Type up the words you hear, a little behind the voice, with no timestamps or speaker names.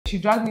She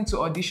dragged me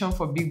to audition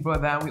for Big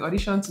Brother and we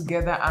auditioned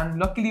together and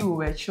luckily we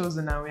were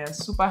chosen and we are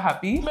super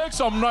happy. Make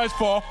some noise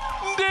for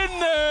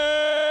Nne.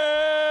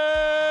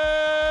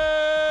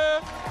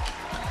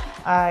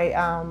 I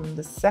am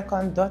the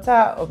second daughter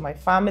of my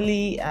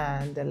family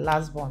and the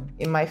last born.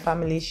 In my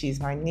family, she's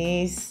my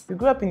niece. We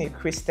grew up in a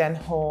Christian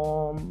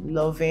home,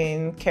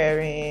 loving,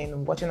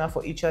 caring, watching out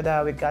for each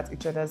other. We got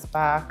each other's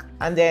back.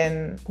 And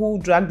then who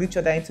dragged each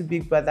other into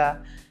Big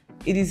Brother?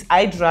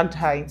 I dragged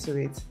her into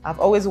it. I've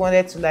always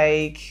wanted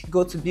to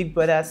go to Big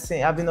Brother.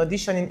 I've been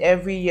auditioning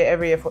every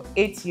year for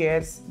 8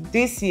 years.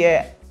 This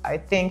year, I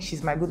think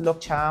she's my good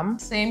luck charm.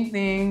 Same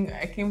thing,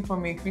 I came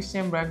from a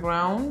Christian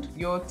background.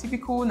 Your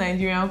typical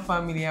Nigerian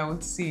family, I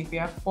would say. We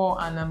have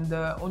 4 and I'm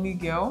the only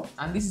girl.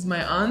 And this is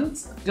my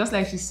aunt. Just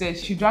like she said,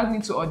 she dragged me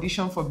to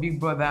audition for Big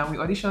Brother and we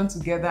auditioned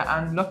together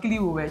and luckily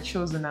we were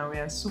chosen and we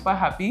are super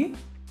happy.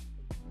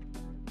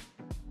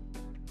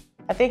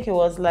 I think it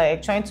was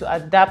like trying to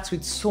adapt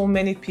with so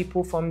many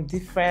people from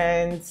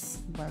different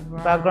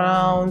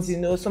backgrounds,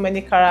 so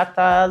many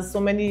characters, so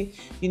many,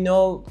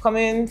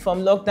 coming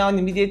from lockdown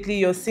immediately,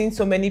 you're seeing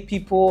so many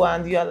people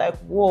and you're like,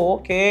 whoa,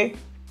 okay,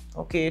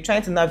 you're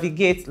trying to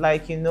navigate,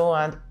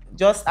 and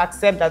just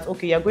accept that,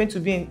 okay, you're going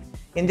to be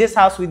in this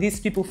house with these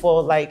people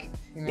for a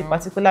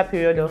particular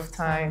period of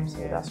time. So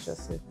that's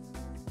just it.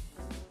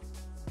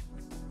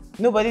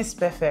 Nobody's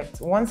perfect.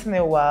 Once in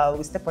a while,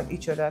 we step on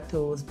each other's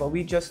toes, but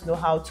we just know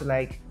how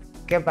to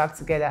get back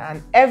together.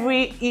 And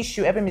every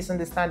issue, every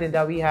misunderstanding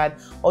that we had,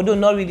 although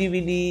not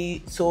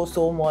really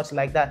so much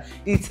like that,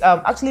 it's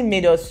actually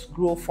made us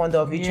grow fonder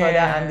of each other,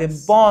 and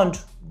the bond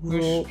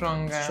grew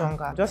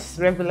stronger. Just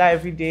regular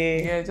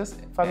everyday, just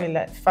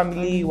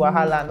family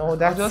wahala and all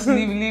that. Just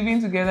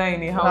living together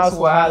in a house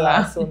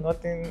wahala. So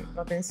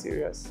nothing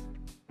serious.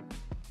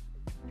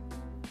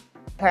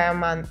 I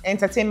am an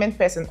entertainment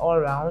person all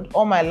around.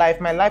 All my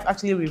life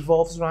actually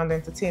revolves around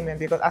entertainment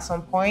because at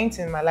some point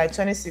in my life,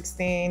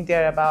 2016,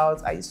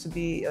 thereabouts, I used to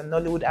be a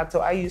Nollywood actor.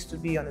 I used to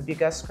be on a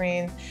bigger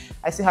screen.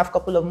 I still have a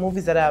couple of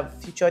movies that I've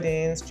featured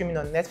in, streaming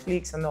on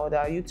Netflix and all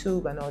that,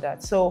 YouTube and all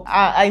that. So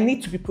I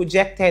need to be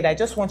projected. I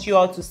just want you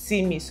all to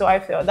see me. So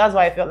that's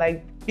why I felt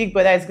like Big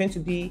Brother is going to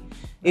be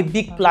a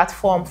big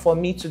platform for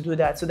me to do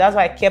that. So that's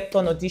why I kept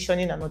on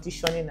auditioning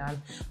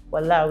and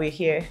voila, we're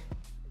here.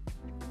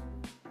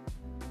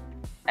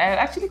 I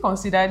actually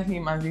considered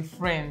him as a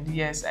friend.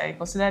 Yes, I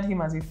considered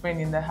him as a friend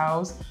in the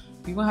house.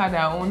 We even had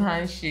our own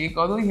handshake,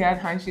 although he had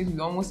handshakes with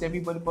almost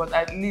everybody, but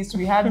at least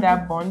we had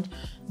that bond.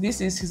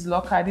 This is his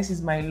locker, this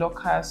is my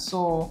locker.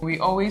 So we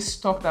always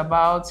talked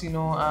about,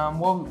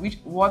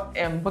 what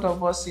both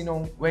of us,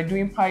 were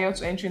doing prior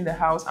to entering the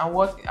house and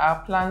what our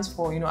plans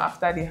for,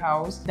 after the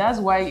house. That's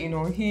why,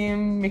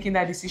 him making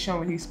that decision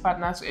with his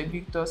partner to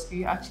evict us,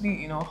 it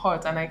actually,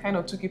 hurt, and I kind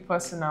of took it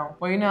personal.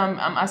 But,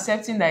 I'm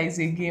accepting that it's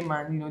a game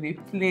and, they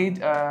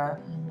played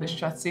the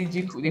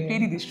strategic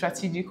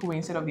way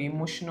instead of the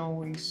emotional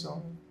way. So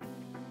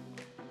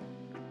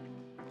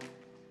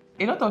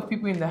a lot of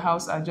people in the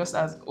house are just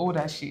as old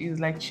as she is.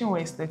 Like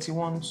Chinwe is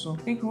 31 too.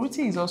 I think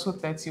Ruti is also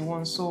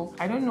 31. So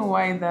I don't know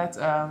why that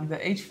the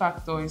age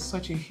factor is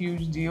such a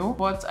huge deal.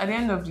 But at the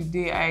end of the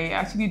day, I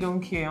actually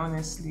don't care,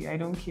 honestly. I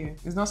don't care.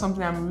 It's not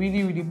something I'm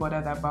really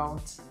bothered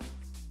about.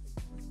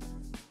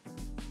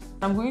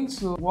 I'm going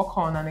to work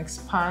on and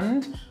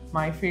expand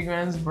my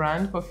fragrance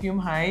brand, Perfume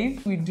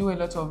Hive. We do a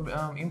lot of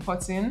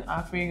importing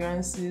our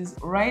fragrances.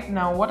 Right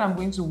now, what I'm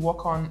going to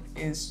work on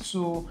is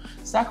to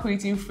start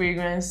creating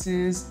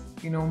fragrances,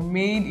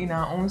 made in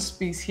our own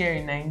space here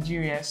in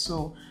Nigeria.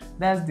 So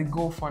that's the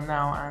goal for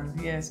now. And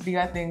yes,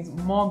 bigger things,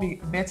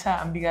 better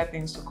and bigger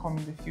things to come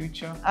in the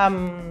future.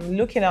 I'm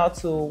looking out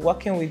to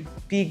working with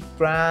big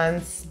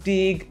brands,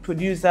 big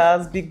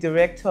producers, big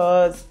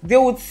directors. They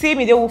would see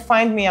me, they will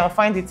find me and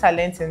find the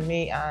talent in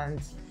me,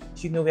 and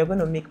we're going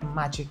to make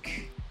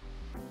magic.